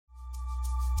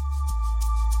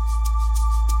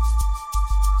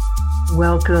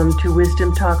Welcome to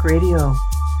Wisdom Talk Radio,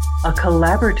 a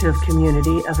collaborative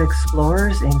community of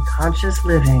explorers in conscious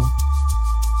living.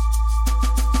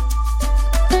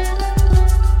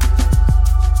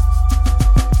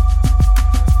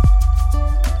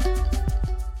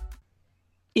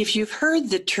 If you've heard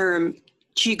the term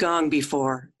Qigong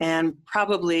before, and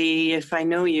probably if I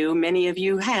know you, many of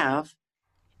you have,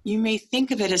 you may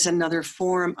think of it as another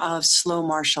form of slow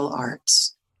martial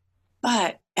arts.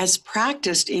 But as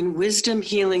practiced in wisdom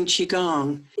healing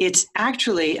Qigong, it's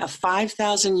actually a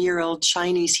 5,000-year-old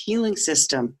Chinese healing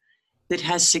system that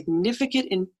has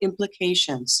significant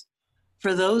implications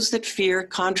for those that fear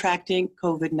contracting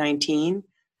COVID-19,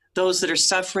 those that are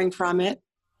suffering from it,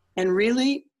 and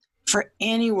really for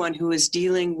anyone who is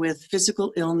dealing with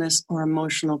physical illness or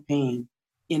emotional pain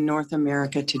in North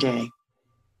America today.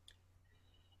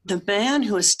 The man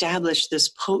who established this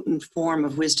potent form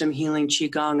of wisdom healing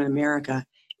Qigong in America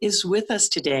is with us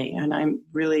today, and I'm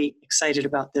really excited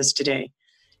about this today,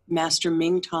 Master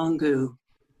Ming Tong Gu.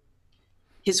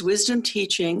 His wisdom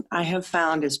teaching I have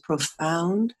found is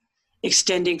profound,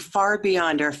 extending far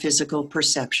beyond our physical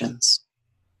perceptions.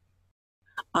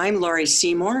 I'm Laurie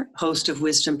Seymour, host of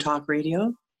Wisdom Talk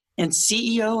Radio, and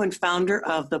CEO and founder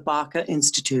of the Baca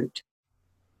Institute.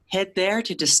 Head there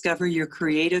to discover your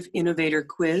Creative Innovator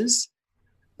quiz.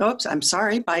 To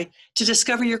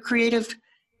discover your creative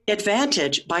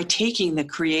advantage by taking the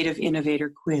Creative Innovator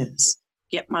quiz.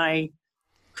 Get my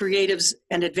creatives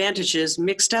and advantages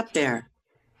mixed up there.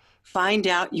 Find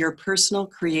out your personal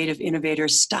creative innovator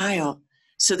style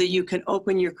so that you can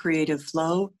open your creative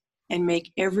flow and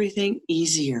make everything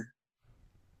easier.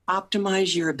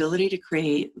 Optimize your ability to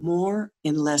create more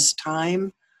in less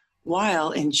time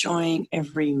while enjoying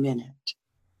every minute.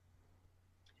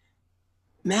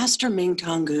 Master Ming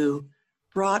Tong Gu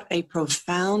brought a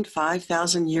profound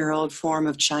 5,000-year-old form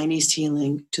of Chinese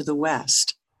healing to the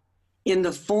West in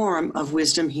the form of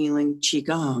wisdom healing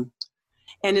Qigong,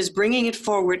 and is bringing it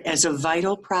forward as a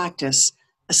vital practice,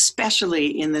 especially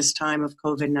in this time of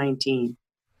COVID-19.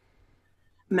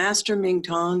 Master Ming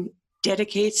Tong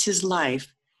dedicates his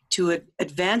life to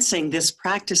advancing this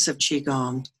practice of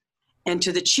Qigong and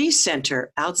to the Qi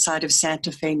Center outside of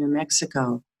Santa Fe, New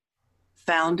Mexico,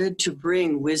 founded to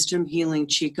bring wisdom healing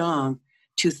Qigong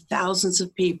to thousands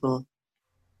of people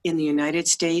in the United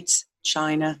States,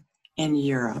 China, and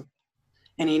Europe.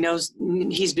 And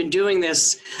he's been doing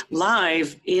this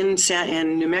live in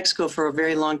New Mexico for a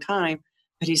very long time,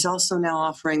 but he's also now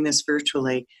offering this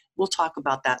virtually. We'll talk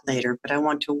about that later, but I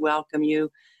want to welcome you,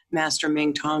 Master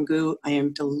Ming Tong Gu. I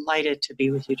am delighted to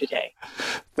be with you today.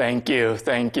 Thank you,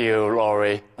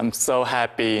 Laurie. I'm so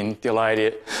happy and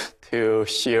delighted to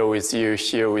share with you,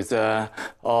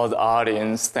 all the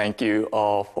audience. Thank you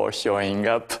all for showing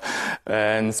up.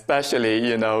 And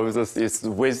especially, this is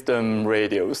wisdom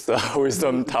radio, so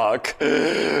wisdom talk.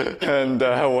 And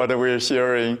what we're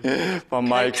sharing from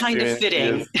my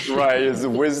experience is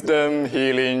wisdom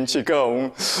healing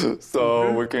Qigong.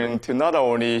 So we're going to not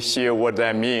only share what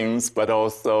that means, but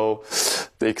also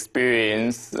the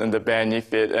experience and the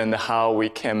benefit and how we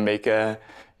can make a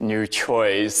new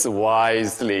choice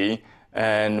wisely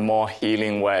and more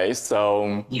healing way.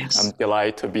 So yes. I'm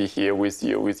delighted to be here with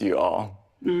you all.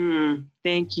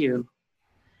 Thank you.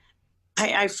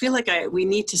 I feel like we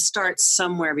need to start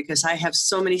somewhere because I have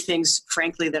so many things,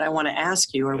 frankly, that I want to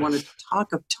ask you or want to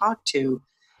talk to.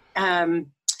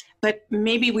 But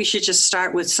maybe we should just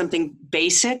start with something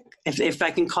basic, if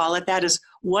I can call it that, is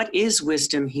what is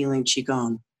wisdom healing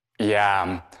Qigong?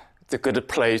 Yeah, it's a good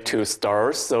place to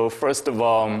start. So first of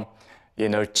all,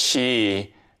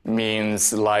 Qi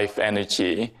means life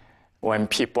energy. When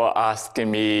people ask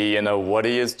me, what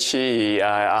is Qi,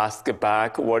 I ask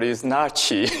back, what is not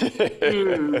Qi?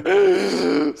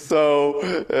 So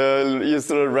it's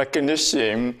a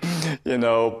recognition,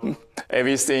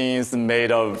 everything is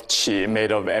made of Qi,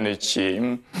 made of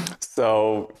energy.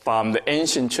 So from the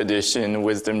ancient tradition,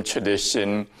 wisdom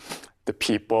tradition, the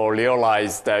people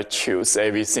realize that truth.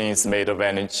 Everything is made of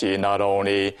energy. Not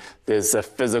only there's a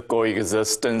physical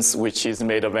existence which is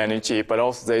made of energy, but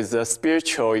also there's a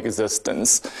spiritual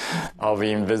existence of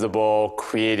invisible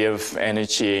creative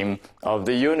energy of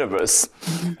the universe.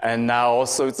 And now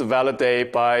also it's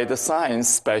validated by the science,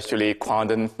 especially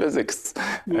quantum physics,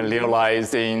 and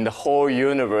realizing the whole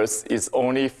universe is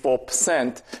only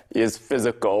 4% is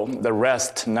physical. The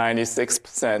rest,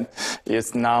 96%,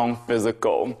 is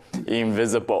non-physical,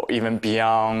 invisible, even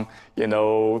beyond,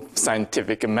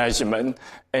 scientific measurement.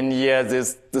 And yet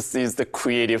this is the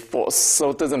creative force. So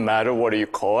it doesn't matter what you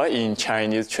call it. In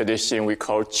Chinese tradition, we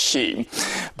call Qi.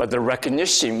 But the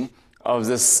recognition of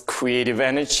this creative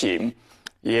energy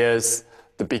is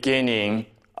the beginning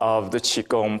of the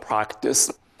Qigong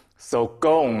practice. So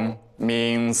Gong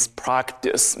means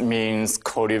practice, means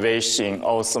cultivation,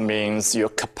 also means your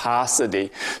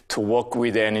capacity to work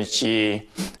with energy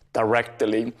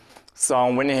directly. So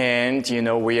on one hand,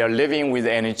 we are living with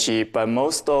energy, but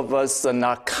most of us are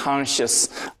not conscious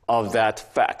of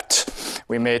that fact.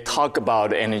 We may talk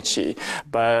about energy,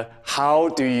 but how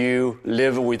do you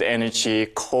live with energy,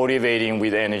 cultivating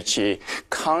with energy,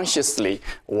 consciously,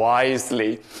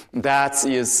 wisely? That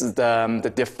is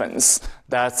the difference.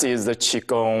 That is the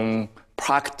Qigong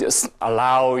practice,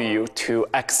 allow you to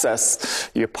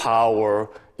access your power,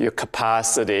 your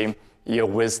capacity, your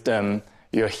wisdom,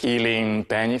 your healing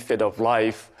benefit of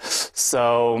life.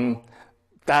 So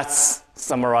that's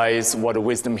summarize what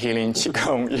wisdom healing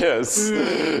Qigong is.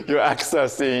 You're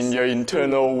accessing your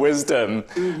internal wisdom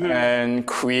and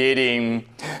creating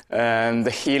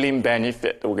the healing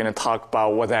benefit. We're going to talk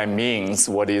about what that means,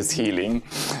 what is healing,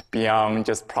 beyond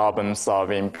just problem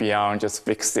solving, beyond just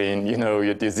fixing,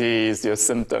 your disease, your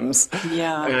symptoms.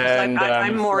 Yeah, and,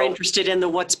 I'm more interested in the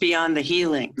what's beyond the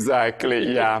healing.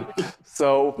 Exactly, yeah.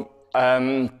 So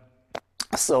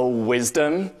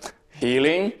wisdom,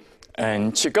 healing,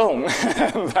 and Qigong.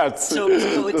 That's so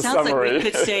it the sounds summary. like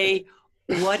we could say,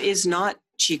 what is not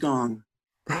Qigong?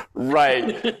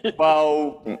 Right.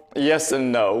 Well, yes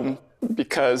and no,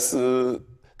 because the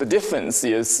difference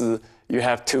is you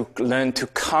have to learn to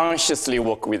consciously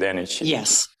work with energy.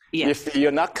 Yes. If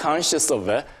you're not conscious of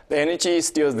it, the energy is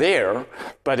still there,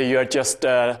 but you're just,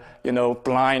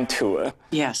 blind to it.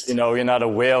 Yes. You're not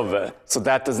aware of it. So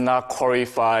that does not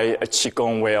qualify a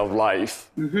Qigong way of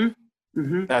life.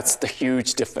 That's the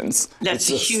huge difference. That's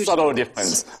it's a huge subtle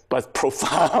difference, but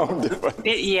profound difference.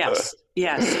 Yes.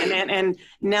 And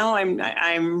now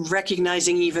I'm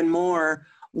recognizing even more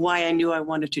why I knew I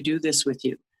wanted to do this with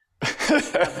you.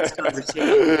 This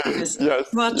conversation.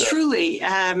 Because, truly,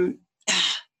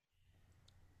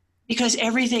 because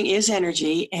everything is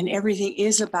energy and everything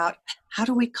is about how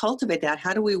do we cultivate that?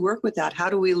 How do we work with that? How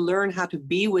do we learn how to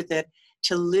be with it,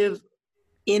 to live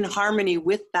in harmony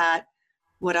with that,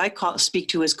 what I speak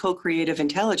to as co-creative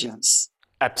intelligence?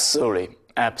 Absolutely.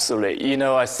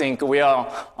 I think we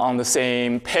are on the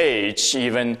same page.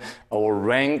 Even our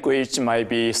language might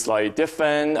be slightly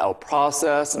different, our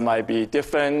process might be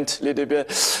different a little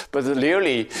bit, but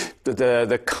really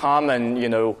the common,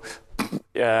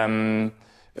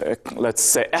 let's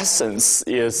say essence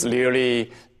is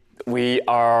really we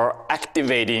are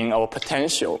activating our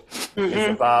potential.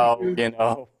 It's about,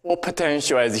 full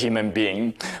potential as a human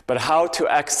being, but how to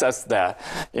access that?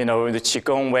 The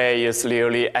Qigong way is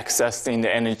really accessing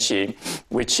the energy,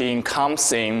 which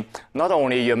encompassing not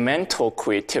only your mental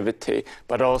creativity,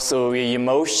 but also your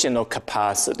emotional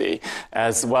capacity,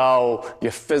 as well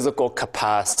your physical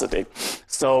capacity.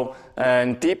 So,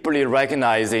 and deeply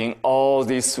recognizing all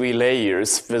these three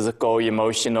layers, physical,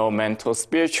 emotional, mental,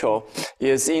 spiritual,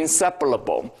 is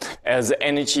inseparable as an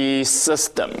energy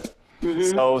system.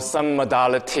 So some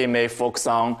modality may focus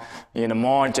on,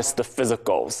 more just the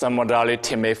physical. Some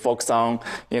modality may focus on,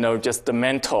 just the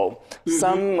mental.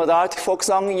 Some modality focus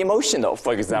on emotional,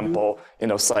 for example,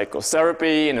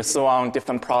 psychotherapy and so on,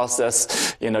 different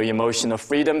process, emotional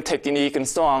freedom technique and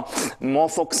so on, more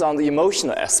focus on the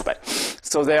emotional aspect.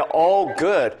 So they're all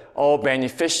good, all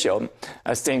beneficial.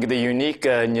 I think the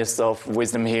uniqueness of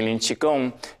wisdom healing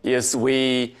Qigong is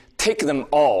we take them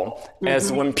all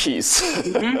as one piece.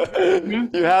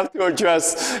 You have to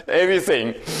address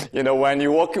everything. When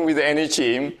you're working with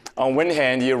energy, on one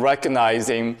hand, you're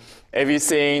recognizing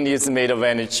everything is made of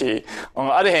energy. On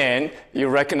the other hand, you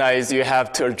recognize you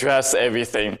have to address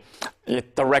everything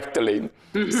directly.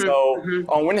 So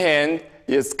on one hand,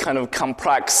 it's kind of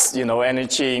complex,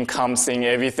 energy encompassing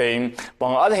everything. But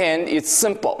on the other hand, it's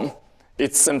simple.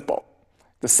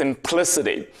 The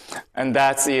simplicity, and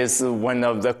that is one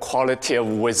of the quality of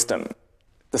wisdom,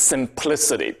 the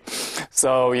simplicity.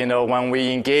 So, when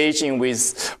we engaging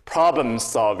with problem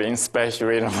solving,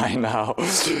 especially right now,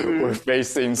 we're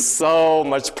facing so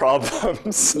much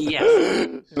problems. Yes.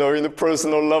 In the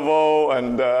personal level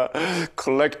and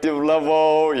collective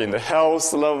level, in the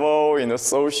health level, in the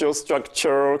social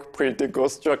structure, political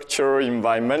structure,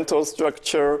 environmental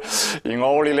structure, in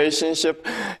all relationship,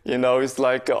 it's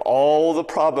like all the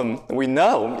problem we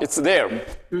know it's there.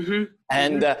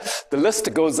 And the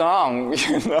list goes on,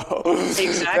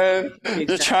 Exactly. And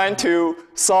you're trying to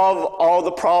solve all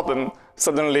the problem,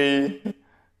 suddenly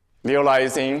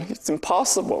realizing it's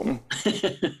impossible.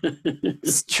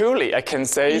 It's truly, I can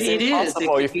say it's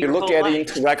impossible if you look at it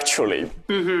intellectually.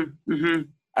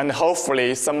 And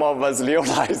hopefully some of us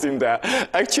realizing that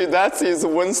actually that is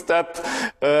one step,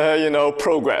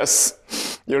 progress.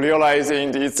 You're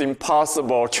realizing it's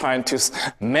impossible trying to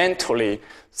mentally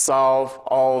solve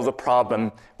all the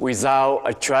problem without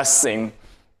addressing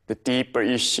the deeper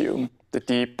issue, the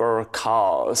deeper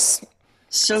cause.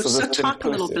 So talk a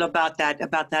little bit about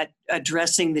that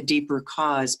addressing the deeper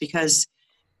cause, because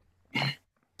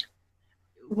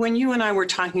when you and I were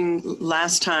talking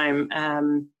last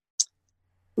time,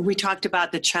 we talked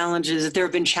about the challenges. There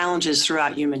have been challenges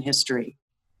throughout human history.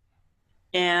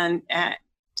 And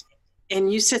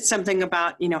you said something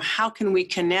about, how can we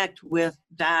connect with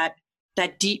that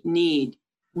deep need,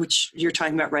 which you're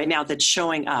talking about right now, that's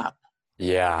showing up?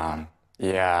 Yeah.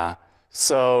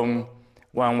 So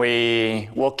when we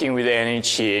working with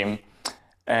energy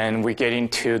and we get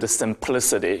into the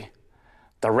simplicity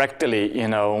directly,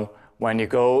 when you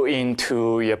go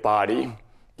into your body,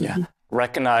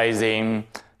 recognizing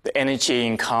the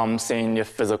energy comes in your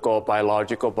physical,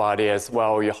 biological body, as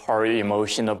well your heart,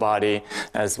 emotional body,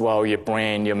 as well your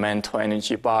brain, your mental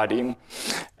energy body.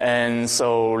 And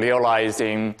so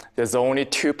realizing there's only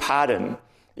two patterns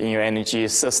in your energy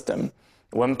system.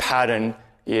 One pattern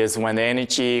is when the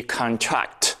energy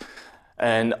contract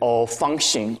and all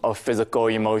function of physical,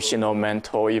 emotional,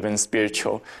 mental, even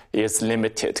spiritual is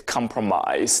limited,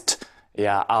 compromised,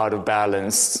 out of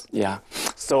balance,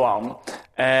 so on.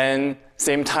 And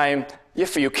same time,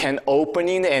 if you can open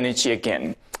in the energy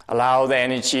again, allow the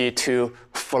energy to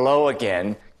flow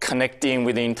again, connecting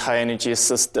with the entire energy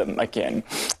system again,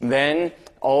 then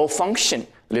all function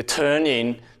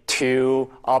returning to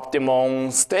optimum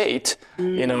state,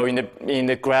 in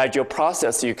the gradual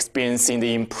process, you're experiencing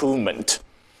the improvement.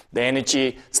 The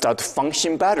energy starts to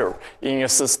function better in your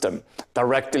system,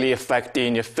 directly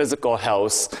affecting your physical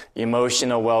health,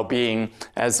 emotional well-being,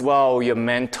 as well your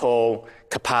mental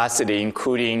capacity,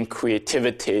 including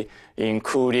creativity,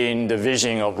 including the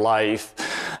vision of life.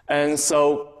 And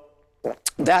so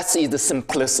that's the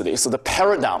simplicity. So the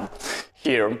paradigm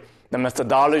here, the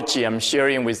methodology I'm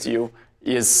sharing with you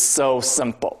is so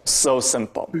simple.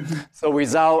 Mm-hmm. So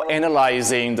without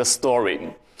analyzing the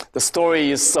story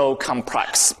is so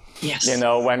complex. Yes.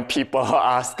 When people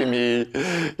ask me,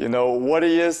 what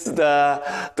is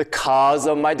the cause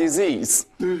of my disease?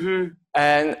 Mm-hmm.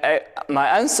 And my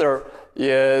answer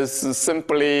is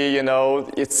simply,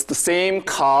 it's the same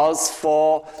cause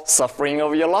for suffering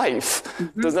of your life.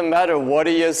 Mm-hmm. Doesn't matter what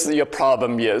your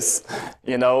problem is.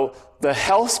 The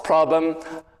health problem,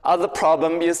 other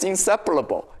problem is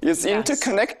inseparable, is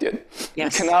interconnected. Yes. You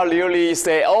cannot really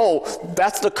say,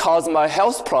 that's the cause of my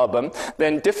health problem,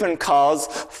 then different cause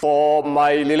for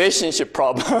my relationship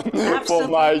problem, for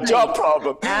my job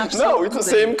problem. Absolutely. No, it's the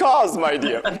same cause, my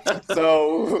dear.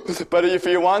 So, but if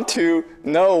you want to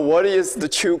know what is the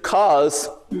true cause,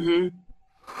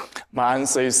 my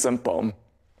answer is simple.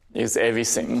 It's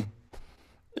everything.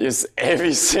 It's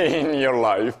everything in your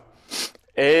life.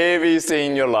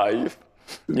 Everything in your life.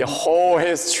 Your whole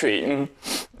history,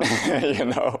 everything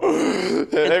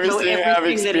you have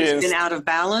experienced. That has been out of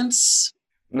balance?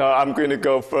 No, I'm going to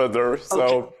go further.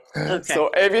 Okay. So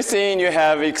everything you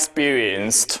have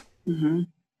experienced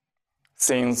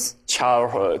since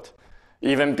childhood,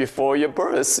 even before your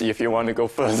birth, if you want to go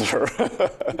further.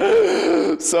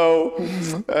 So,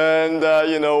 and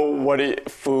what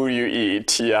food you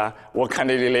eat, what kind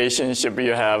of relationship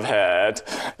you have had,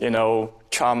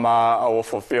 trauma or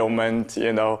fulfillment,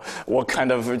 what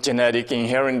kind of genetic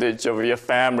inheritance of your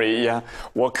family,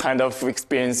 what kind of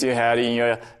experience you had in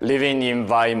your living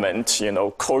environment,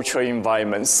 cultural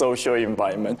environment, social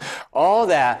environment. All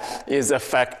that is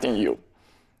affecting you.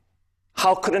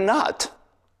 How could it not?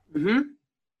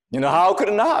 Mm-hmm. How could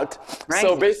it not? Right.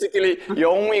 So basically,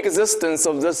 your own existence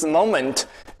of this moment,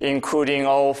 including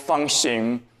all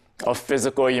function of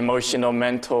physical, emotional,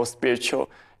 mental, spiritual,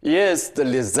 is the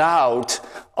result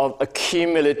of a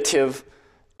cumulative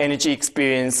energy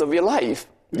experience of your life,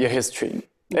 your history,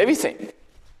 everything.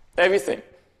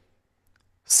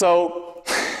 So,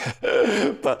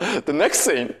 but the next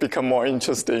thing become more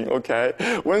interesting, okay?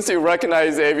 Once you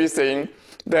recognize everything,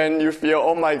 then you feel,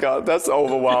 oh my God, that's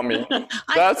overwhelming.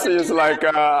 That is like,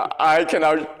 I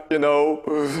cannot,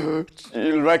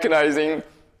 recognizing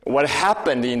what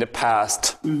happened in the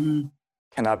past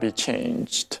cannot be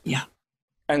changed. Yeah.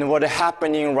 And what is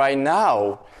happening right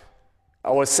now,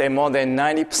 I would say more than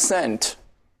 90%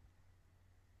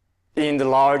 in the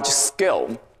large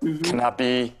scale cannot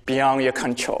be beyond your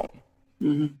control.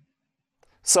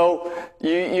 So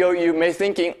you may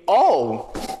thinking,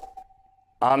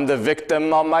 I'm the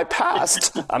victim of my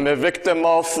past. I'm a victim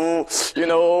of,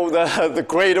 the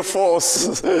greater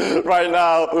force right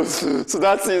now. So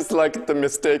that is like the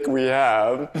mistake we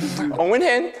have. On one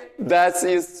hand, that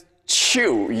is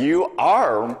true. You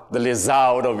are the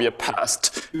result of your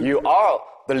past. You are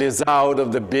the result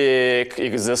of the big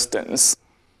existence.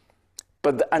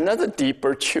 But another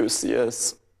deeper truth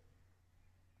is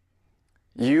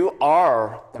you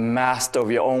are the master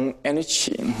of your own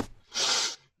energy.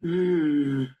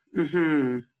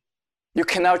 Mm-hmm. You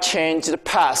cannot change the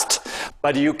past,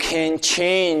 but you can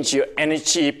change your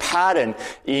energy pattern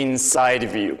inside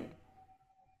of you.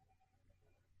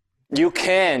 You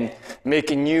can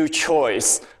make a new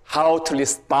choice how to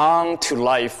respond to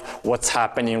life, what's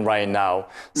happening right now,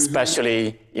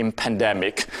 especially in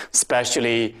pandemic,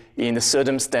 especially in the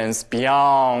circumstance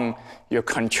beyond your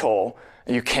control.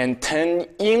 You can turn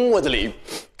inwardly,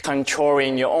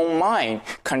 controlling your own mind,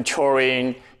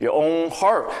 controlling your own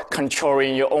heart,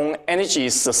 controlling your own energy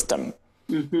system.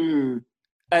 Mm-hmm.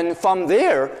 And from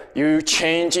there, you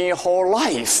change your whole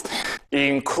life,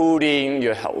 including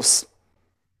your health.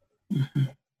 Mm-hmm.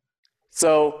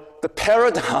 So the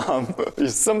paradigm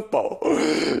is simple.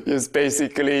 It's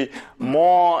basically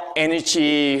more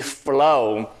energy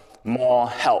flow, more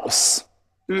health.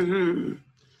 Mm-hmm.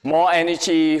 More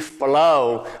energy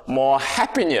flow, more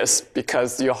happiness,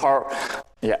 because your heart,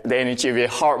 the energy of your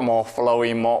heart more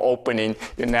flowing, more opening,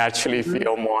 you naturally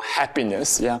feel more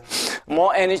happiness.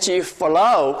 More energy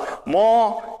flow,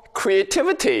 more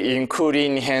creativity,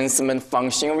 including enhancement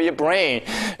function of your brain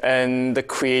and the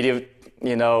creative,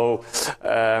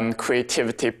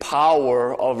 creativity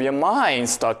power of your mind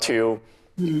start to,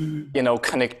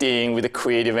 connecting with the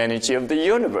creative energy of the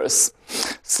universe.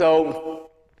 So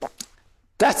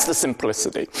that's the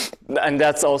simplicity, and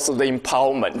that's also the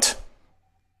empowerment.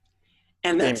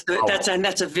 And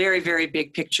that's a very, very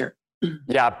big picture.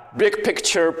 Yeah, big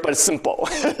picture, but simple.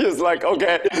 It's like,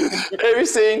 okay,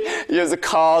 everything is the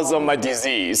cause of my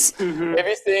disease. Mm-hmm.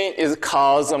 Everything is the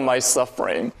cause of my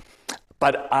suffering,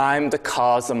 but I'm the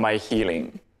cause of my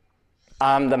healing.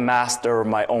 I'm the master of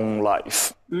my own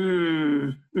life.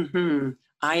 Mm-hmm.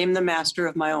 I am the master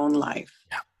of my own life.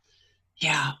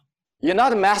 Yeah. You're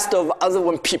not a master of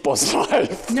other people's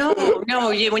life. No.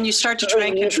 When you start to try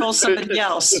and control somebody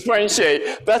else.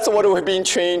 Differentiate. That's what we've been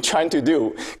trying to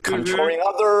do. Controlling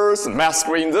others,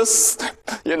 mastering this,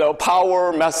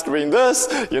 power, mastering this,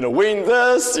 win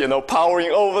this, powering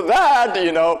over that,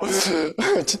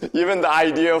 Even the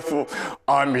idea of,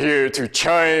 I'm here to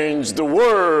change the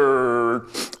world.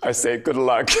 I say, good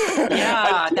luck.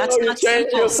 Yeah, that's not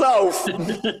change yourself.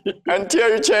 Until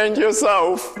you change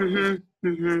yourself. Mm-hmm.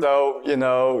 Mm-hmm. So,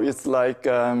 it's like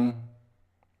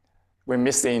we're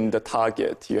missing the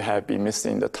target. You have been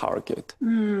missing the target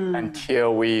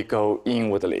until we go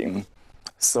inwardly.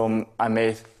 So I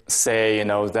may say,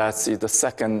 that's the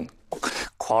second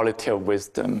quality of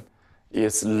wisdom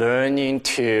is learning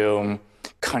to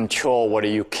control what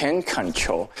you can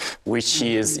control, which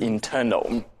is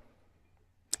internal.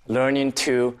 Learning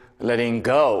to letting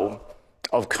go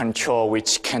of control,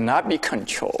 which cannot be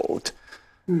controlled.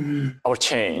 Or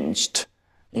changed,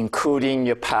 including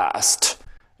your past,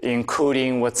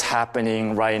 including what's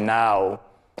happening right now,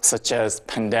 such as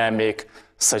pandemic,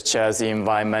 such as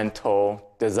environmental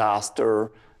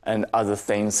disaster, and other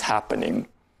things happening,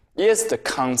 is the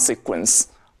consequence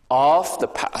of the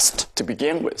past to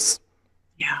begin with.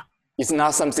 Yeah. It's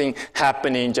not something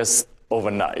happening just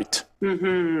overnight.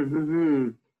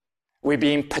 We've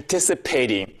been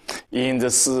participating in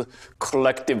this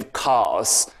collective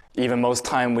cause even most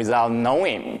time without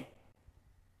knowing.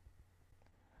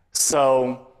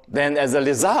 So then as a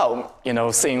result,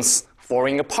 things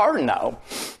falling apart now.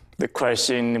 The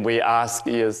question we ask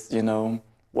is,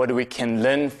 what we can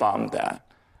learn from that?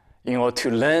 In order to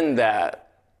learn that,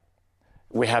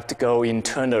 we have to go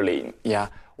internally.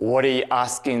 What are you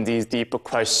asking these deeper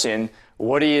questions?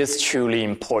 What is truly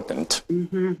important?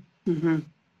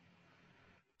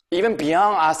 Even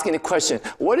beyond asking the question,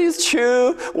 what is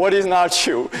true, what is not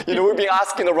true? We've been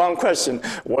asking the wrong question.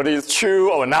 What is true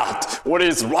or not? What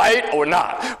is right or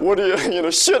not? What do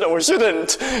you should or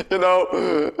shouldn't?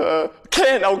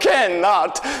 Can or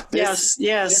cannot? Yes.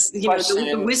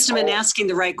 The wisdom in asking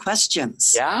the right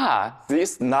questions. Yeah,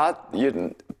 this is not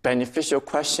beneficial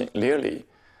question, really.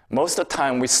 Most of the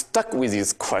time, we're stuck with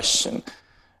this question,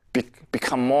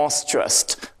 become more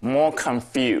stressed, more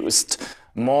confused,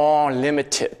 more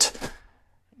limited,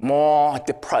 more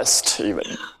depressed even.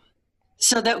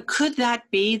 So could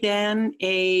that be then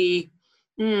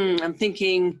I'm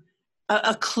thinking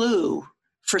a clue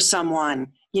for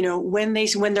someone,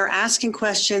 when they're asking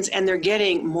questions and they're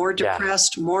getting more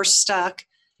depressed, more stuck,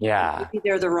 maybe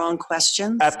they're the wrong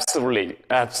questions? Absolutely,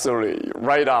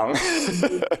 right on.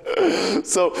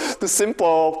 So the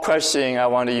simple question I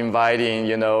want to invite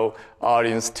in,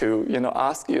 audience to,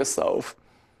 ask yourself,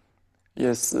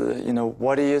 is,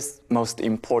 what is most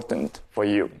important for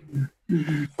you?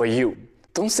 For you.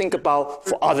 Don't think about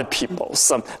for other people,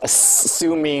 some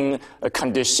assuming a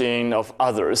condition of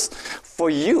others. For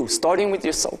you, starting with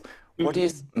yourself, what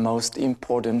is most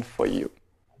important for you?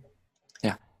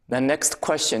 Yeah. The next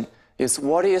question is,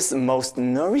 what is most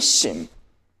nourishing,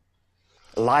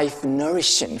 life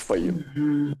nourishing for you?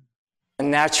 And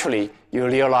naturally, you're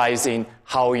realizing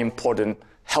how important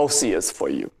health is for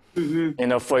you.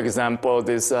 For example,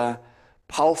 this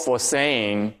powerful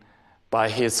saying by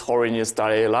His Holiness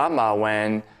Dalai Lama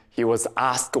when he was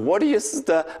asked, what is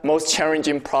the most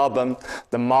challenging problem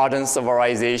the modern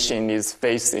civilization is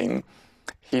facing?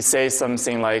 He says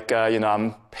something like,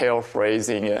 I'm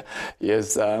paraphrasing it,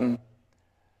 is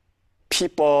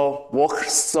people work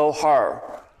so hard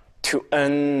to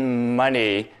earn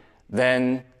money,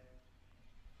 then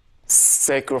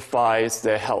sacrifice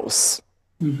their health.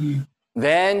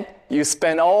 Then you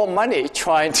spend all money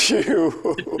trying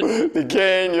to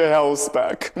gain your health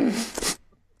back.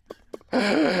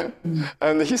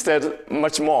 And he said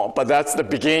much more, but that's the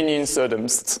beginning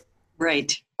symptoms.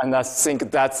 Right. And I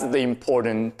think that's the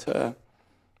important,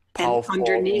 powerful. And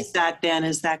underneath that then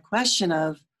is that question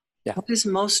of what is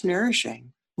most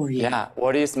nourishing for you? Yeah,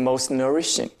 what is most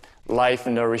nourishing, life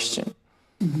nourishing?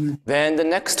 Then the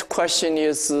next question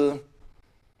is,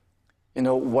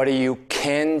 what you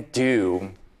can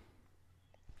do,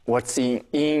 what's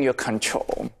in your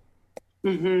control.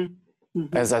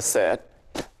 As I said,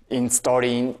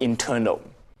 starting internal.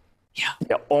 Yeah.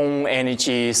 Your own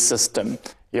energy system,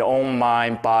 your own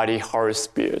mind, body, heart,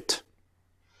 spirit.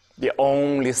 Your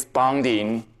own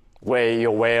responding way,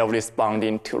 your way of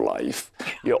responding to life.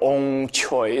 Your own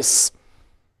choice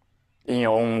in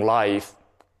your own life.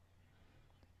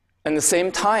 At the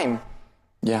same time,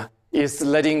 is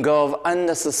letting go of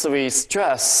unnecessary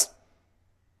stress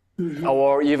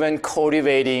or even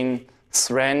cultivating,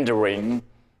 surrendering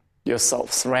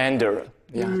yourself, surrender.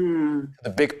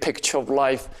 The big picture of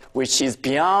life, which is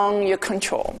beyond your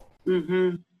control.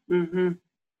 And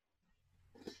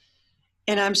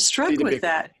I'm struck with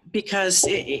that because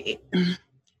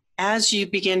as you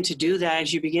begin to do that,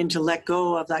 as you begin to let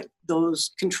go of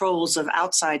those controls of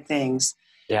outside things,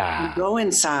 you go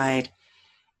inside,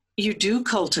 you do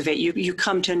cultivate, you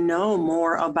come to know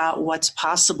more about what's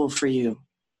possible for you.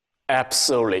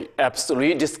 Absolutely.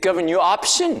 You discover new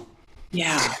option.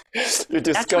 Yeah. You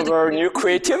discover new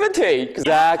creativity.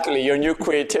 Exactly, your new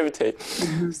creativity.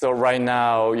 So right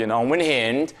now, on one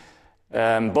hand,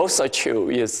 both are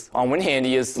true. On one hand,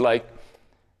 is like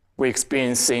we're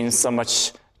experiencing so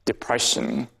much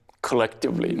depression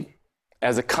collectively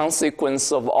as a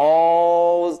consequence of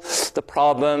all the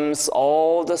problems,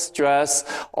 all the stress,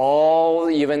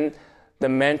 even the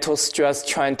mental stress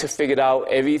trying to figure out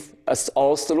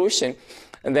all solution,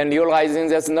 and then realizing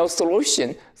there's no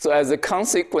solution. So as a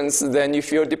consequence, then you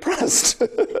feel depressed.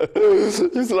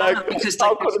 It's like,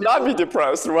 how could it not be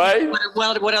depressed, right?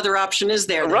 What other option is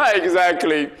there? Right,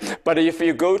 exactly. But if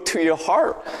you go to your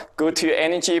heart, go to your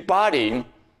energy body,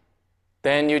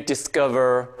 then you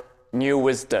discover new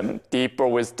wisdom, deeper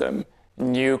wisdom,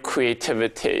 new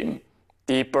creativity,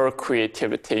 deeper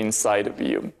creativity inside of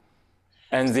you.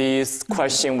 And this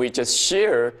question we just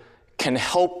shared can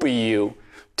help you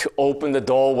to open the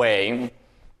doorway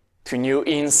to new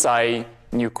insight,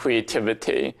 new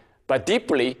creativity. But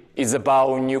deeply is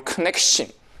about new connection.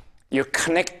 You're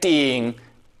connecting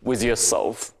with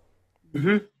yourself.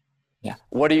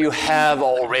 What do you have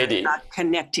already? Not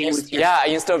connecting with yourself.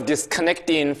 Instead of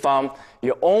disconnecting from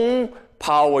your own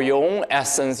power, your own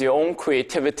essence, your own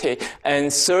creativity,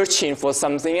 and searching for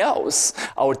something else,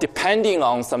 or depending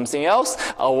on something else,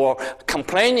 or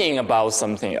complaining about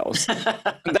something else.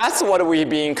 That's what we've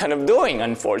been kind of doing,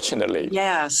 unfortunately.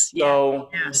 Yes. So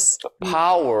the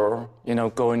power,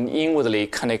 going inwardly,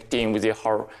 connecting with your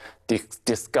heart,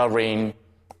 discovering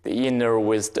the inner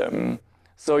wisdom.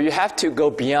 So you have to go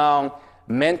beyond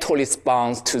mental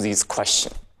response to this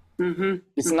question.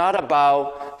 It's not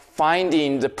about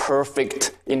finding the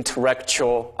perfect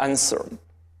intellectual answer.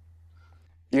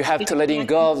 You have to letting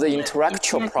go of the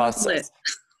intellectual process.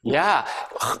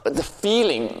 The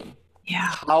feeling.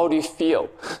 How do you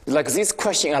feel? Like this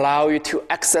question allow you to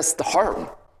access the heart.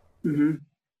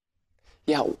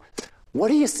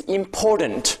 What is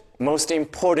important, most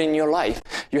important in your life?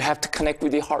 You have to connect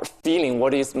with your heart, feeling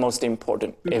what is most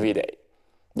important every day.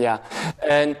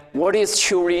 And what is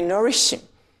truly nourishing?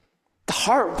 The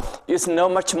heart is no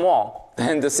much more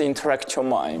than this intellectual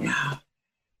mind.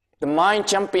 The mind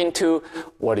jumps into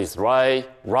what is right,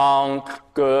 wrong,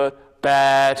 good,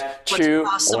 bad, true,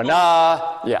 or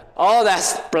not. All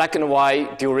that's black and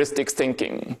white dualistic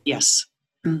thinking. Yes.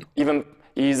 Even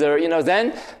either,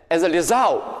 then as a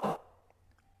result,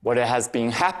 what has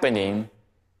been happening,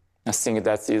 I think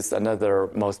that is another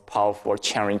most powerful,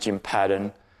 challenging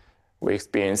pattern we're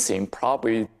experiencing.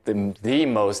 Probably the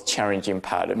most challenging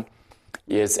pattern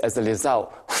is, as a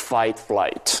result, fight,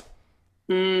 flight.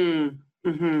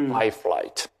 Fight,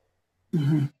 flight.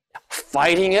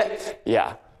 Fighting it,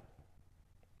 yeah.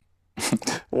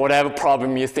 Whatever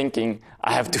problem you're thinking,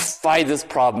 I have to fight this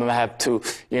problem. I have to,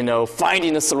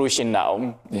 finding a solution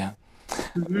now. Yeah.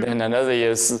 Then another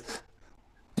is,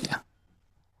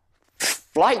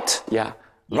 flight. Yeah.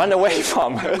 Run away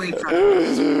from it.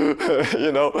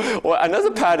 Or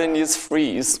another pattern is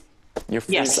freeze. You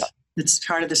freeze up. It's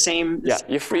part of the same. Yeah,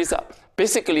 you freeze up.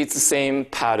 Basically, it's the same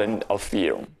pattern of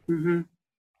fear.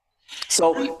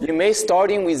 So you may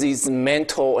starting with this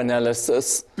mental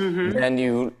analysis, then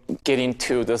you get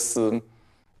into this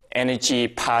energy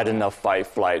pattern of fight,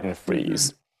 flight, and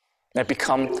freeze. That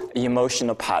becomes an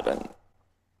emotional pattern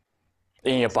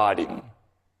in your body.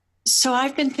 So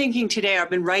I've been thinking today, I've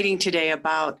been writing today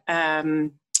about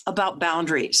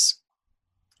boundaries,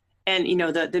 and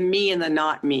the me and the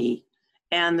not me,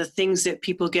 and the things that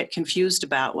people get confused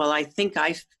about. Well, I think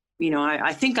I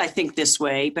think this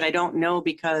way, but I don't know,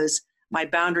 because my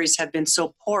boundaries have been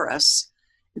so porous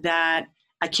that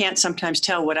I can't sometimes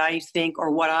tell what I think or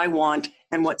what I want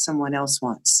and what someone else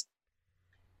wants.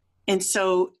 And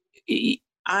so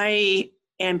I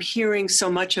am hearing so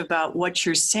much about what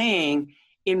you're saying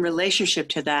in relationship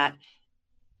to that,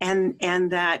 and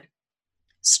that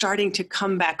starting to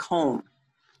come back home.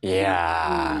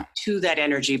 Yeah. To that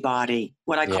energy body,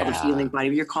 what I call the feeling body.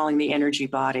 You're calling the energy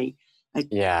body. I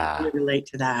really relate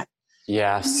to that.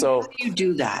 Yeah. So how do you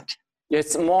do that?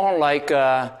 It's more like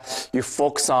you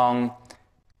focus on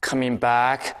coming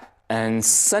back and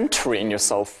centering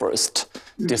yourself first,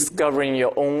 discovering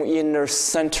your own inner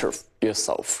center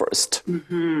yourself first.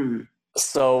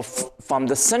 So from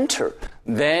the center,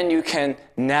 then you can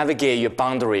navigate your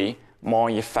boundary more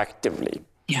effectively.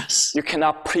 Yes. You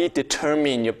cannot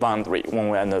predetermine your boundary one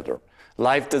way or another.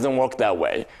 Life doesn't work that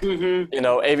way.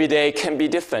 Every day can be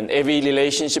different. Every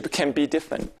relationship can be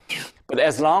different. But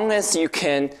as long as you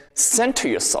can center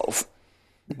yourself,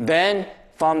 then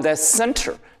from that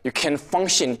center, you can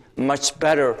function much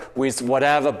better with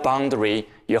whatever boundary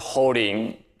you're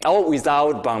holding, or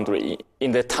without boundary,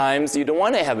 in the times you don't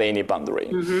want to have any boundary.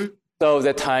 So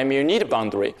the time you need a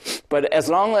boundary. But as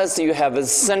long as you have a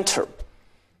center,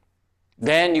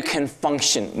 then you can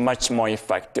function much more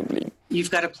effectively.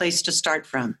 You've got a place to start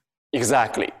from.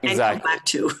 Exactly. And come back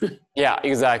to. Yeah,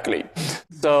 exactly.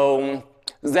 So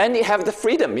then you have the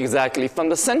freedom, exactly, from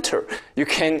the center. You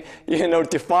can,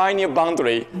 define your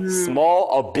boundary, small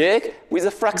or big, with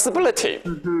the flexibility.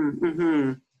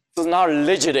 So it's not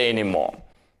rigid anymore.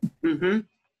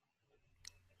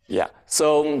 Yeah.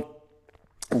 So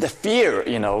the fear,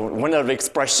 one of the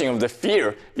expressions of the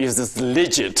fear is this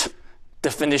rigid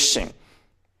definition.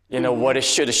 What it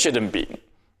shouldn't be.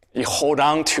 You hold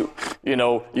on to,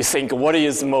 you think what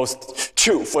is most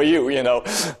true for you,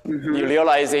 You're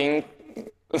realizing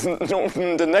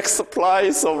the next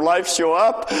supplies of life show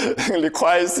up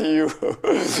requires you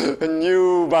a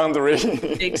new boundary.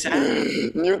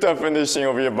 Exactly. New definition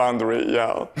of your boundary,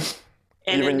 yeah.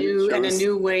 And a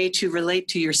new way to relate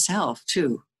to yourself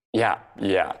too. Yeah.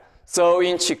 So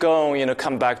in Qigong,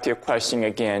 come back to your question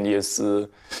again, is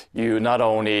you not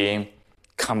only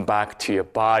come back to your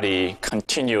body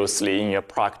continuously in your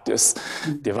practice,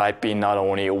 developing not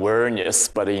only awareness,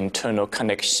 but internal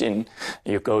connection.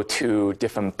 You go to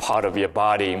different part of your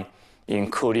body,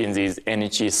 including these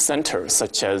energy centers,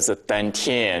 such as the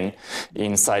dantian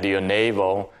inside your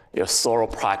navel, your solar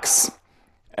plexus,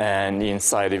 and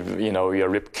inside of your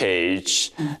rib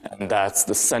cage, and that's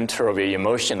the center of your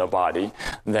emotional body.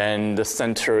 Then the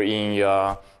center in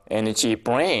your energy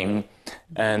brain,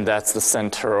 and that's the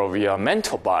center of your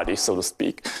mental body, so to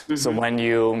speak. So when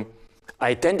you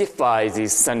identify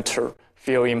this center,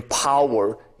 feel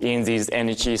empowered in this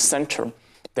energy center,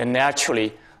 then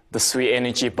naturally the three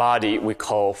energy body we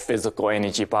call physical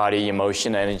energy body,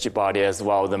 emotional energy body, as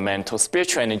well the mental,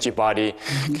 spiritual energy body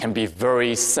can be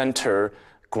very center,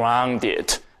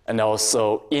 grounded, and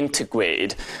also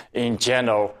integrate in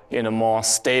general, more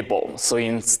stable. So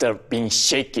instead of being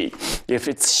shaky, if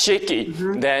it's shaky,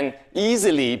 then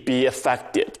easily be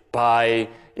affected by,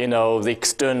 the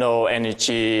external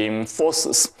energy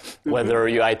forces, whether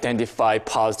you identify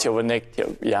positive or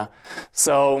negative, yeah.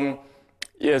 So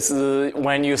yes,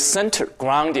 when you center,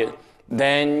 grounded,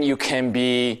 then you can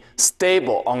be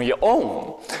stable on your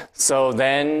own. So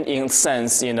then, in a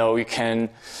sense, you can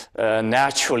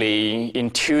naturally,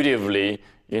 intuitively,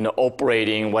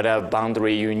 operating whatever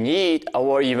boundary you need,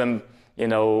 or even,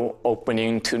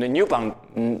 opening to the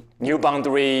new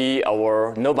boundary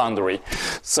or no boundary.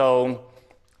 So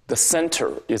the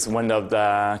center is one of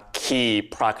the key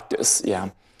practice,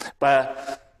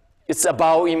 But it's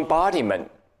about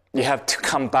embodiment. You have to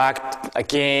come back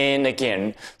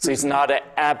again. So it's not an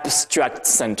abstract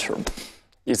center.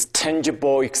 It's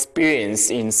tangible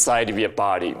experience inside of your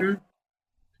body. Mm-hmm.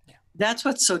 That's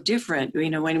what's so different,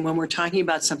 when we're talking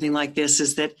about something like this,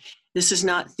 is that this is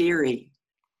not theory.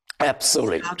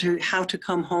 Absolutely. How to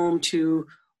come home to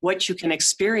what you can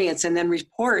experience and then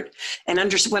report and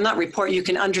you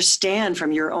can understand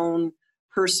from your own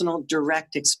personal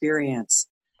direct experience,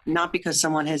 not because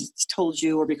someone has told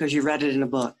you or because you read it in a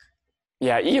book.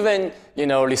 Yeah, even,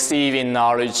 receiving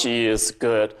knowledge is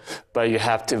good, but you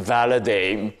have to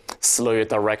validate through your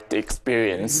direct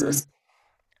experiences. Mm-hmm.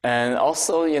 And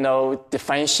also,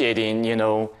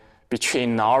 differentiating,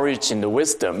 between knowledge and the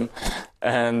wisdom.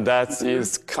 And that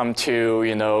is come to,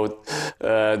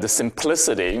 the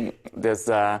simplicity. There's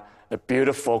a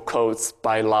beautiful quote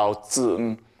by Lao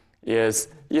Tzu is,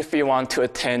 if you want to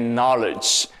attain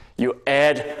knowledge, you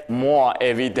add more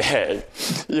every day.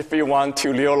 If you want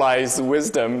to realize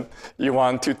wisdom, you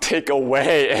want to take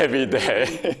away every day.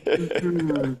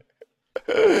 Mm-hmm.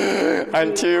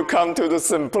 Until you come to the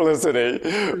simplicity.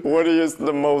 What is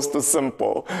the most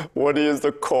simple? What is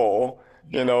the core?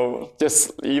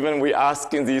 Just even we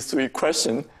asking these 3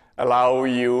 questions allow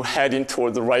you heading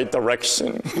toward the right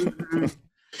direction. Mm-hmm.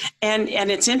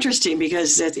 And it's interesting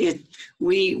because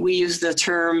we use the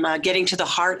term getting to the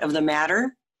heart of the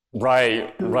matter.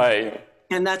 Right.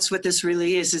 And that's what this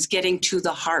really is getting to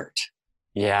the heart.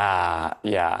 Yeah.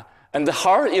 And the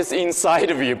heart is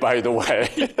inside of you, by the way.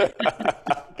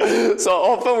 So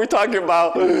often we talk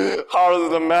about heart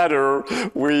of the matter.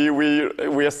 We're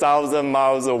 1,000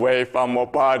 miles away from our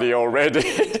body already.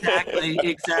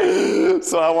 Exactly.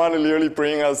 So I want to really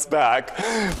bring us back.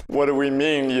 What we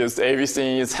mean is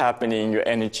everything is happening in your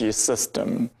energy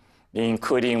system,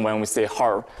 including when we say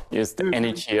heart, is the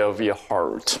energy of your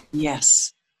heart.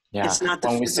 Yes. Yeah. It's not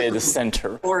when we say the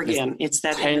center organ, it's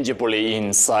that tangibly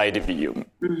inside of you.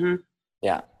 Mm-hmm.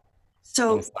 Yeah.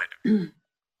 So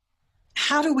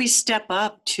how do we step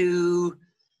up to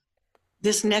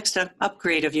this next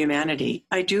upgrade of humanity?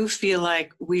 I do feel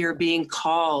like we are being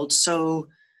called so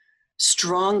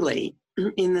strongly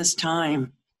in this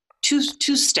time to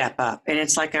step up, and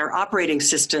it's like our operating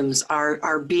systems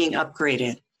are being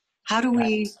upgraded. How do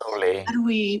we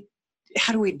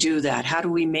do that? How do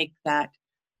we make that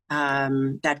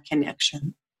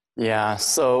connection? Yeah,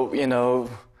 so,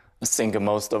 I think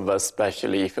most of us,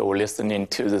 especially if you're listening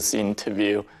to this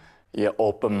interview, you're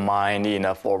open-minded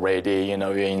enough already,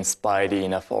 you're inspired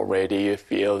enough already, you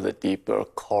feel the deeper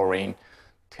calling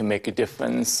to make a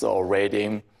difference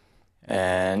already.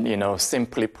 And,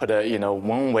 simply put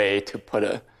one way to put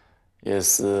it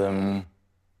is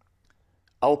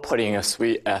outputting a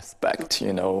 3 aspect,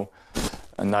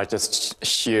 and not just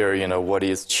share, what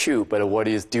is true, but what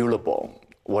is doable.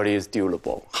 What is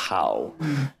doable? How?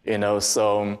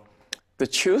 So the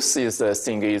truth is, I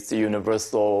think, is the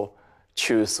universal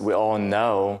truth we all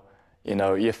know.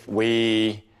 If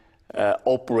we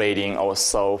operating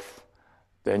ourselves,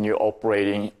 then your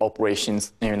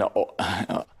operations,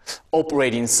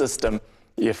 operating system,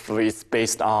 if it's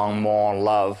based on more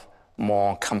love,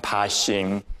 more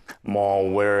compassion, more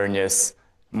awareness,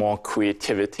 more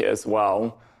creativity as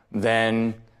well,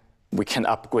 then we can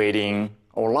upgrading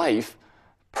our life,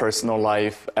 personal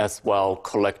life as well,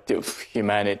 collective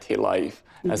humanity life,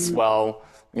 as well,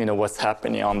 what's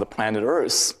happening on the planet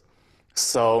Earth.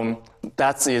 So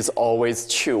that is always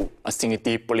true. I think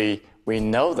deeply we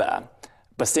know that.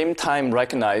 But same time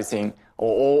recognizing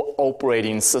our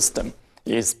operating system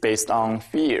is based on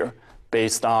fear,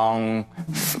 based on,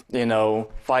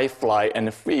 fight, flight,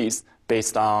 and freeze,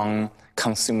 based on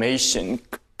consummation,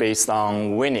 based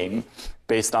on winning,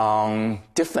 based on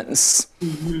difference,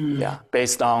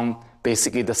 based on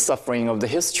basically the suffering of the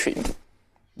history.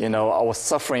 Our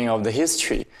suffering of the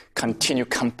history continue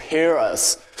compare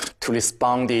us to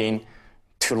responding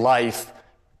to life,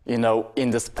 in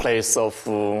this place of,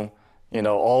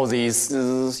 all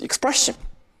these expression.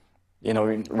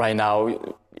 Right now,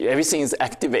 everything is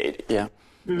activated,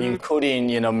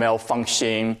 including,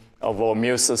 malfunction of our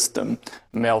immune system,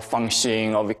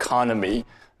 malfunction of economy,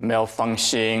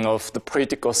 malfunction of the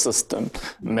political system,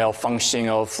 malfunction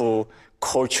of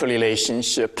cultural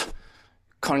relationship,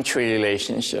 country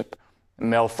relationship,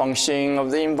 malfunction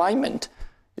of the environment.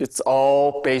 It's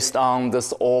all based on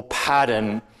this old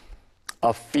pattern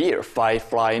of fear, fight,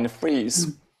 flight, and freeze.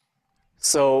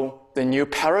 So the new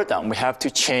paradigm, we have to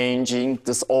change in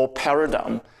this old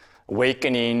paradigm,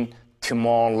 awakening to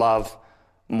more love,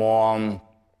 more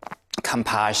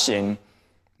compassion,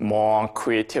 more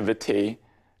creativity.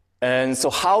 And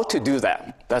so how to do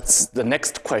that? That's the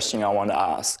next question I want to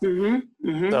ask.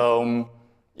 So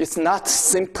it's not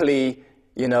simply,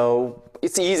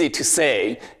 it's easy to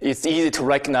say, it's easy to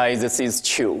recognize this is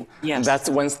true. Yes. That's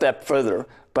one step further.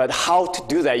 But how to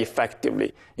do that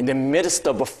effectively in the midst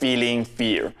of feeling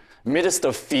fear, midst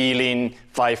of feeling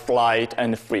fight, flight,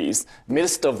 and freeze,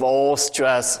 midst of all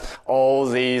stress, all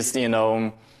these,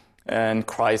 and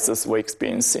crisis we're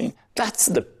experiencing. That's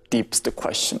the deepest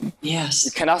question. Yes.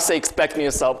 You cannot say expecting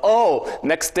yourself,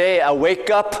 next day I wake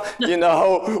up,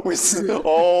 with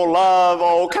all love,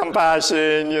 all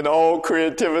compassion, all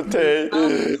creativity.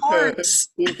 Of course.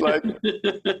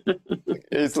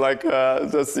 This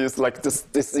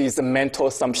is a mental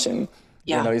assumption.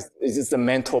 Yeah. It's a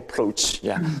mental approach.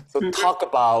 Yeah. So talk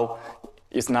about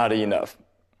it's not enough.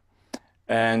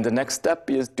 And the next step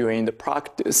is doing the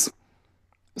practice.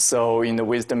 So in the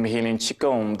Wisdom Healing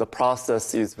Qigong, the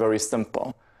process is very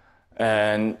simple.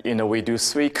 And, we do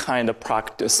 3 kinds of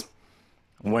practice.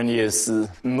 One is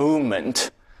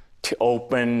movement to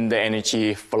open the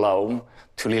energy flow,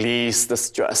 to release the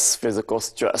stress, physical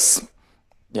stress.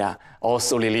 Yeah,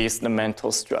 also release the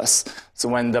mental stress. So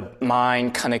when the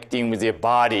mind connecting with your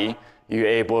body, you're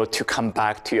able to come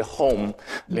back to your home,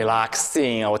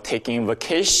 relaxing or taking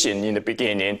vacation in the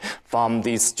beginning from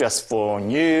the stressful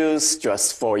news,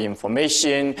 stressful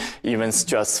information, even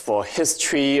stressful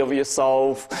history of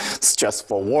yourself,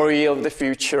 stressful worry of the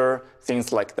future,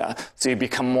 things like that. So you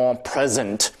become more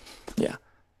present. Yeah.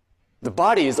 The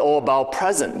body is all about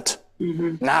present,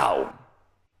 now.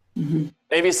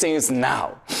 Everything is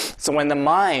now. So when the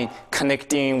mind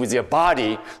connecting with your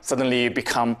body, suddenly you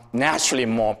become naturally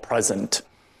more present.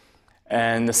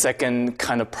 And the second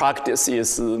kind of practice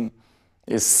is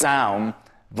sound,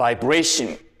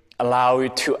 vibration, allow you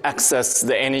to access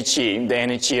the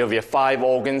energy of your 5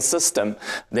 organ system,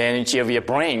 the energy of your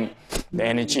brain, the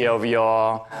energy of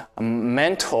your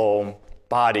mental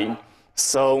body.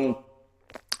 So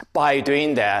by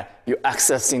doing that, you're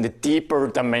accessing the deeper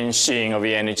dimension of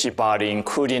your energy body,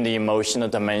 including the emotional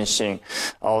dimension,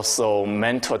 also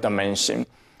mental dimension.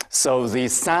 So the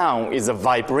sound is a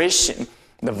vibration.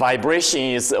 The vibration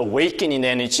is awakening the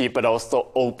energy, but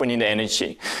also opening the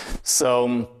energy.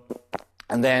 So,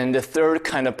 and then the third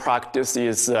kind of practice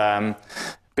is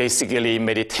basically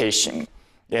meditation,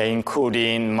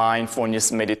 including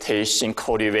mindfulness meditation,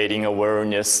 cultivating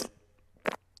awareness,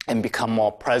 and become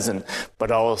more present.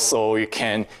 But also you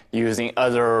can using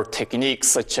other techniques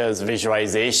such as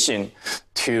visualization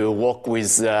to work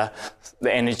with the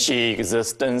energy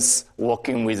existence,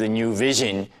 working with a new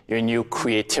vision, your new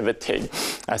creativity.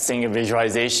 I think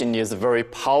visualization is a very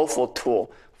powerful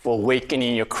tool for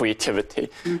awakening your creativity.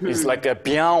 It's like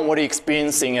beyond what you're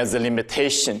experiencing as a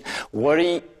limitation, what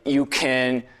you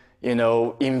can,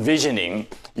 envisioning,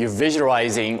 you're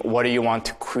visualizing what you want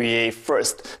to create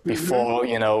first before,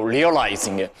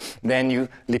 realizing it. Then you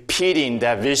repeating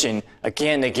that vision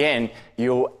again and again,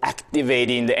 you're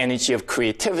activating the energy of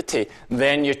creativity.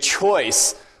 Then your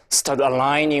choice start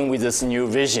aligning with this new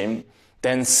vision.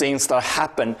 Then things start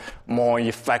happen more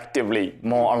effectively,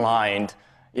 more aligned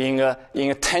in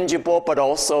a tangible, but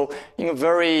also in a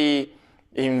very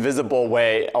invisible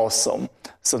way also.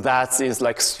 So that is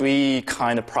like 3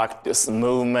 kind of practice: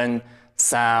 movement,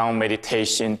 sound,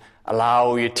 meditation,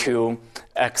 allow you to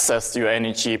access your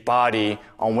energy body.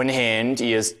 On one hand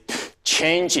is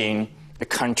changing the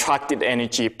contracted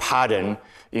energy pattern,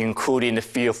 including the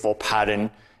fearful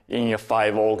pattern in your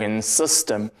 5 organ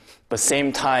system. But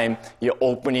same time, you're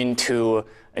opening to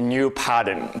a new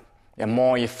pattern, a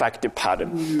more effective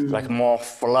pattern, like more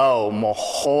flow, more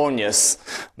wholeness,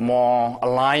 more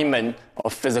alignment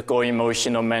of physical,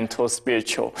 emotional, mental,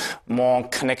 spiritual, more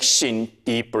connection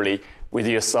deeply with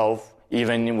yourself,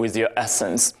 even with your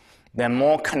essence. Then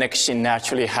more connection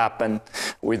naturally happen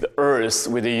with Earth,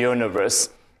 with the universe,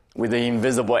 with the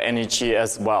invisible energy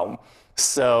as well.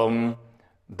 So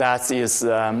that is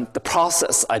the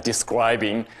process I'm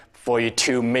describing for you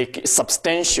to make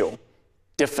substantial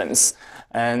difference.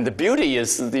 And the beauty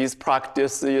is these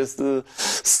practices is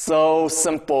so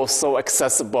simple, so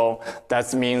accessible.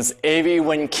 That means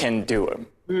everyone can do it.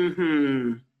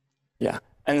 Yeah.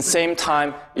 And same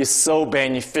time, it's so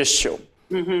beneficial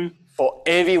for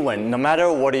everyone, no matter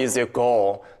what is your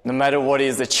goal, no matter what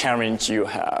is the challenge you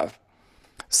have.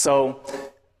 So,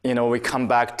 we come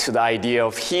back to the idea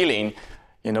of healing.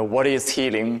 What is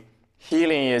healing?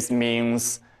 Healing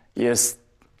means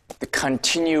the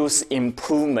continuous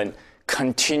improvement,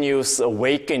 continuous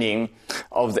awakening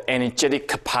of the energetic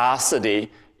capacity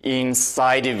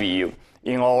inside of you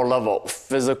in all levels,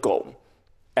 physical,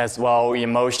 as well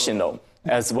emotional,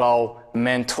 as well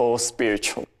mental,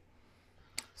 spiritual.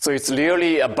 So it's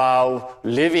really about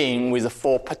living with a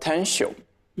full potential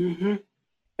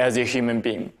as a human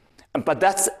being. But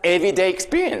that's everyday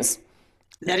experience.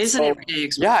 That is an everyday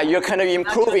experience. Yeah, you're kind of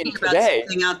improving today.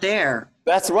 Something out there.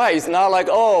 That's right. It's not like,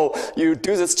 oh, you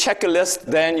do this checklist,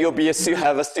 then you'll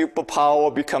have a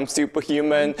superpower, become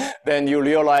superhuman, then you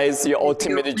realize your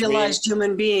ultimate dream. Realized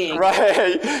human being.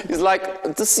 Right. It's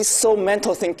like, this is so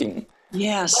mental thinking.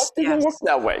 Yes. It doesn't work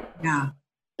that way. Yeah.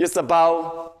 It's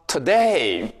about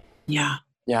today. Yeah.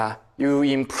 Yeah. You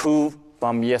improve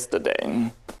from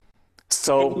yesterday.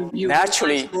 So you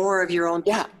naturally, more of your own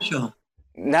potential.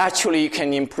 Naturally, you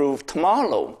can improve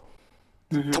tomorrow.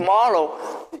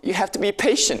 Tomorrow, you have to be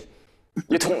patient.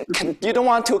 You don't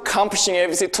want to accomplish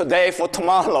everything today for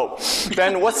tomorrow.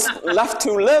 Then what's left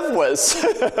to live with?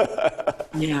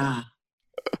 Yeah.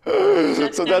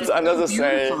 So that's another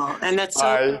saying. And that's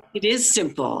so, it is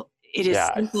simple. It is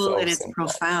simple and it's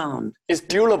profound. It's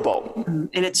durable.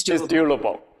 And it's doable. It's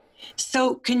durable.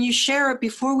 So can you share,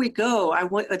 before we go,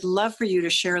 I'd love for you to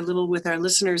share a little with our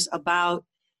listeners about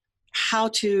how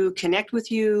to connect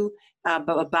with you,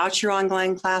 about your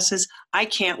online classes. I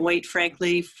can't wait,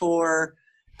 frankly, for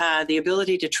the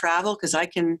ability to travel, because I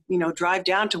can, drive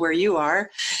down to where you are.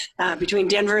 Between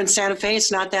Denver and Santa Fe,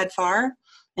 it's not that far,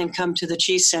 and come to the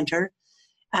Chi Center.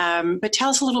 But tell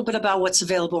us a little bit about what's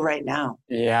available right now.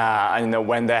 Yeah, I know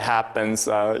when that happens,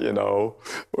 will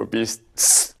be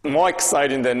more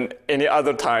exciting than any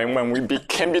other time when we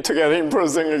can be together in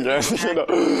person again.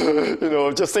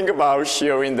 Just think about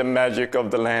sharing the magic of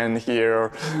the land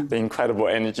here, the incredible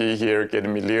energy here,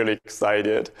 getting me really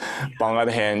excited. But on the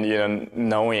other hand,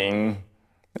 knowing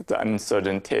the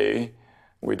uncertainty.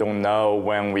 We don't know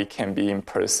when we can be in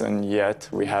person yet.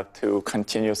 We have to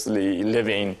continuously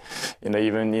living,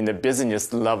 even in the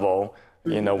business level,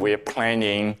 we're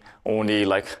planning only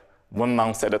like 1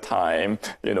 month at a time,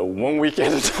 1 week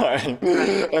at a time,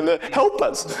 and help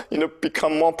us,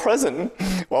 become more present.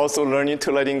 We're also learning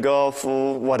to letting go of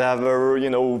whatever,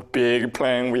 big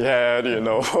plan we had,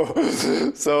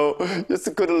 So it's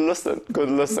a good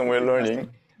lesson we're learning.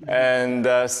 And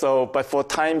but for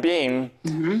time being,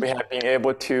 we have been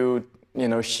able to,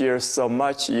 share so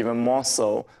much, even more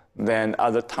so than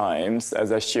other times,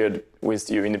 as I shared with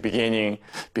you in the beginning,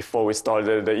 before we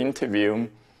started the interview.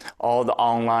 All the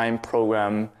online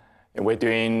program, we're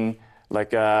doing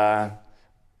like a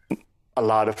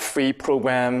lot of free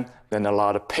program, then a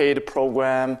lot of paid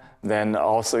program, then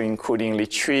also including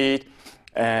retreat,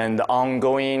 and the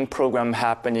ongoing program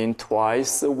happening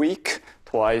twice a week,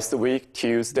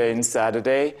 Tuesday and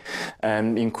Saturday,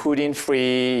 and including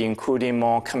free, including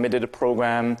more committed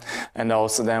program. And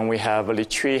also then we have a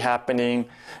retreat happening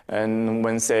and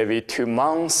once every 2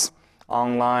 months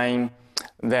online.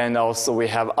 Then also we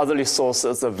have other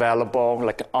resources available,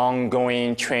 like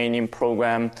ongoing training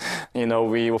program.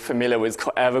 We were familiar with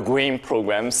Evergreen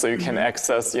programs, so you can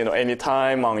access,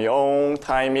 anytime on your own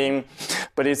timing.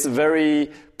 But it's very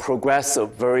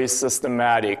progressive, very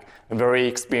systematic, very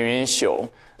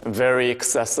experiential, very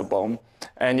accessible.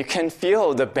 And you can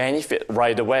feel the benefit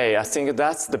right away. I think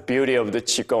that's the beauty of the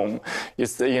Qigong.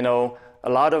 It's, a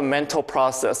lot of mental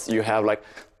process. You have like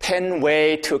 10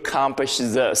 ways to accomplish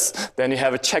this. Then you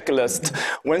have a checklist.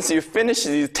 Once you finish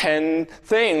these 10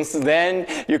 things, then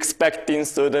you're expecting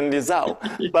certain result.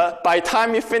 But by the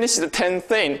time you finish the 10th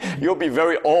thing, you'll be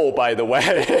very old, by the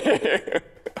way.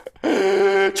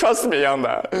 Trust me on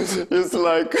that. It's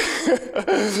like,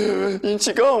 in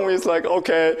Qigong, it's like,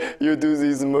 okay, you do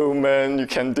this movement, you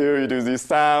do this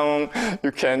sound,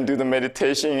 you can do the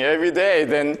meditation every day.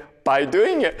 Then by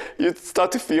doing it, you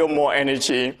start to feel more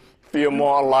energy, feel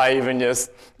more aliveness,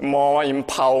 more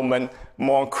empowerment,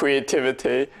 more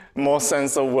creativity, more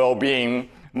sense of well-being,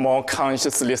 more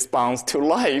conscious response to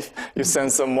life. You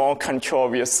sense of more control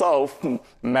of yourself,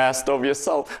 master of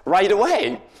yourself right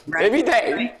away, every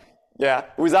day. Right. Yeah,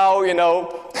 without,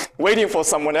 waiting for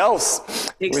someone else,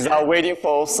 without waiting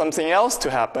for something else to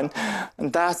happen.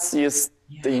 And that is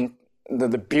the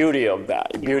beauty of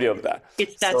that,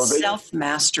 It's that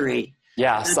self-mastery.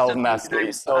 Yeah,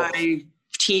 self-mastery. I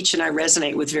teach and I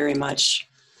resonate with very much.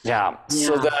 Yeah.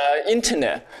 So the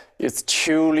internet is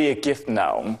truly a gift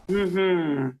now.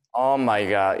 Oh my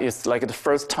God, it's like the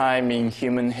first time in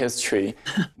human history.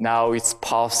 Now it's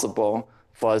possible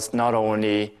for us not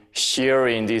only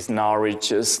sharing these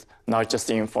knowledges, not just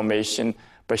information,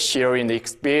 but sharing the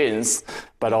experience,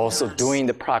 but also doing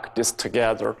the practice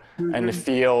together and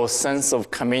feel a sense of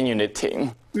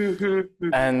community.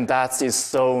 And that is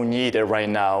so needed right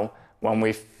now when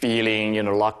we're feeling,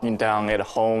 locking down at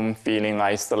home, feeling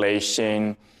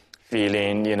isolation,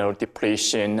 feeling,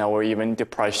 depletion or even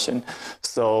depression.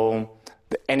 So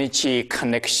the energy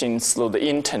connection through the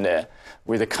internet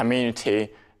with the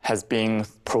community has been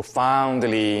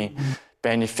profoundly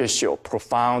beneficial,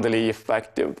 profoundly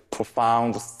effective,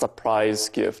 profound surprise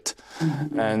gift.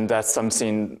 And that's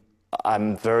something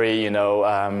I'm very,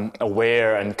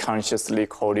 aware and consciously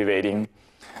cultivating.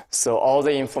 So all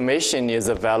the information is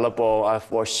available. I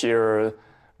will share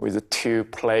with the 2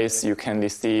 places you can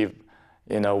receive,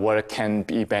 what can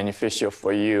be beneficial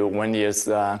for you. One is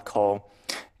called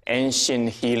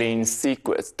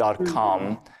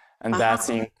ancienthealingsecrets.com, and that's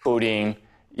including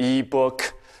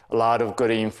ebook, a lot of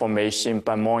good information,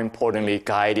 but more importantly,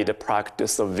 guided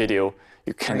practice of video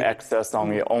you can access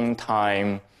on your own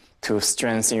time to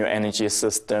strengthen your energy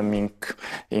system,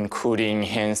 including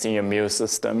enhancing your immune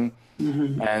system.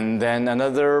 And then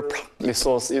another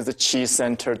resource is the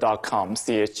ChiCenter.com,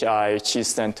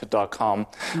 ChiCenter.com,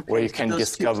 where you can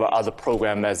discover other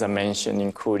programs, as I mentioned,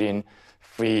 including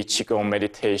free Qigong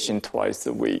meditation twice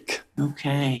a week.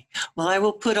 Okay. Well, I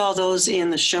will put all those in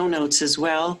the show notes as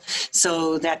well,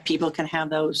 so that people can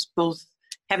have those, both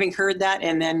having heard that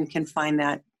and then can find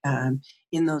that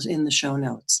in the show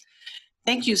notes.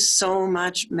 Thank you so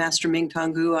much, Master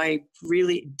Mingtong Gu. I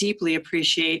really deeply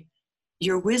appreciate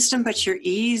your wisdom, but your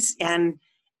ease and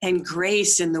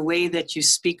grace in the way that you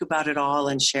speak about it all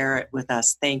and share it with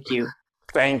us. Thank you.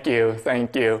 Thank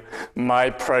you. My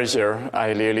pleasure.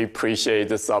 I really appreciate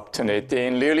this opportunity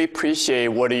and really appreciate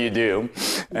what you do,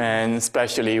 and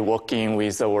especially working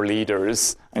with our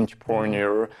leaders,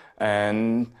 entrepreneurs,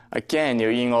 and again,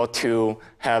 in order to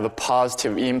have a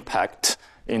positive impact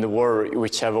in the world,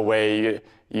 whichever way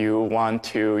you want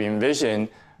to envision.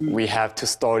 We have to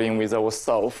start in with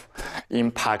ourselves,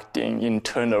 impacting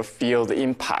internal, feel the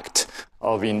impact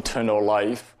of internal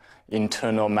life,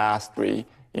 internal mastery,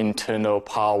 internal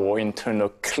power, internal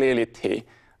clarity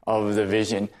of the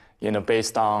vision,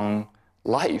 based on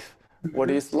life. What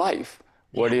is life?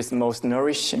 What is most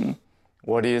nourishing?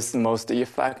 What is most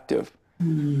effective?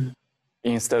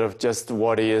 Instead of just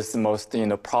what is most,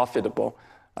 profitable.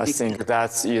 I think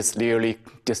that is really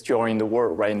destroying the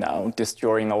world right now,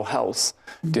 destroying our health,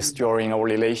 destroying our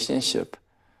relationship.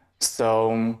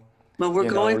 So, well, we're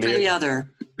going for the other.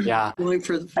 Yeah, going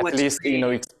for at least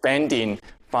expanding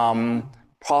from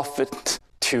profit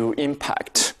to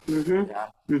impact,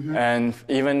 and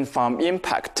even from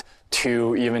impact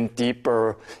to even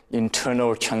deeper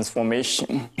internal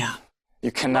transformation. Yeah,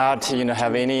 you cannot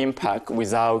have any impact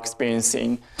without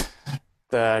experiencing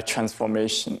the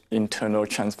transformation, internal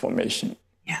transformation.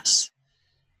 Yes.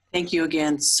 Thank you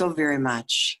again so very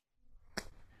much.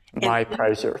 My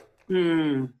pleasure.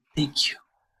 Thank you.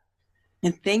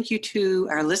 And thank you to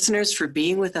our listeners for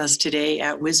being with us today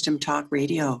at Wisdom Talk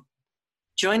Radio.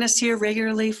 Join us here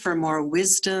regularly for more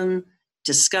wisdom,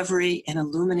 discovery, and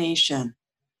illumination.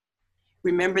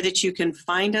 Remember that you can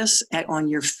find us on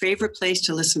your favorite place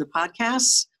to listen to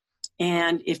podcasts.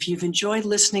 And if you've enjoyed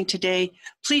listening today,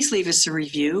 please leave us a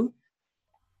review.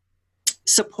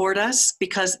 Support us,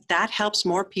 because that helps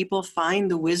more people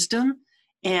find the wisdom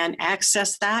and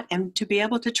access that, and to be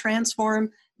able to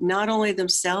transform not only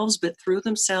themselves, but through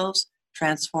themselves,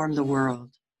 transform the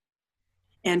world.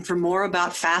 And for more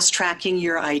about fast-tracking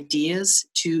your ideas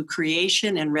to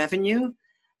creation and revenue,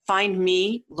 find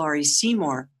me, Laurie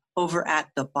Seymour, over at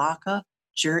the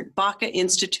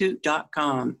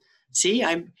BacaInstitute.com. See,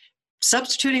 I'm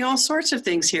substituting all sorts of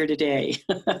things here today.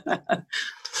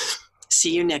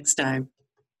 See you next time.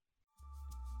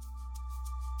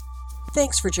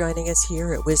 Thanks for joining us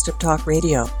here at Wisdom Talk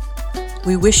Radio.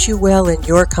 We wish you well in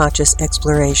your conscious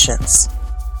explorations.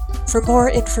 For more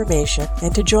information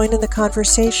and to join in the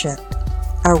conversation,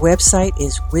 our website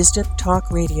is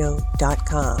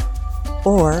wisdomtalkradio.com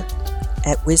or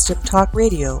at Wisdom Talk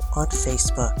Radio on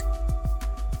Facebook.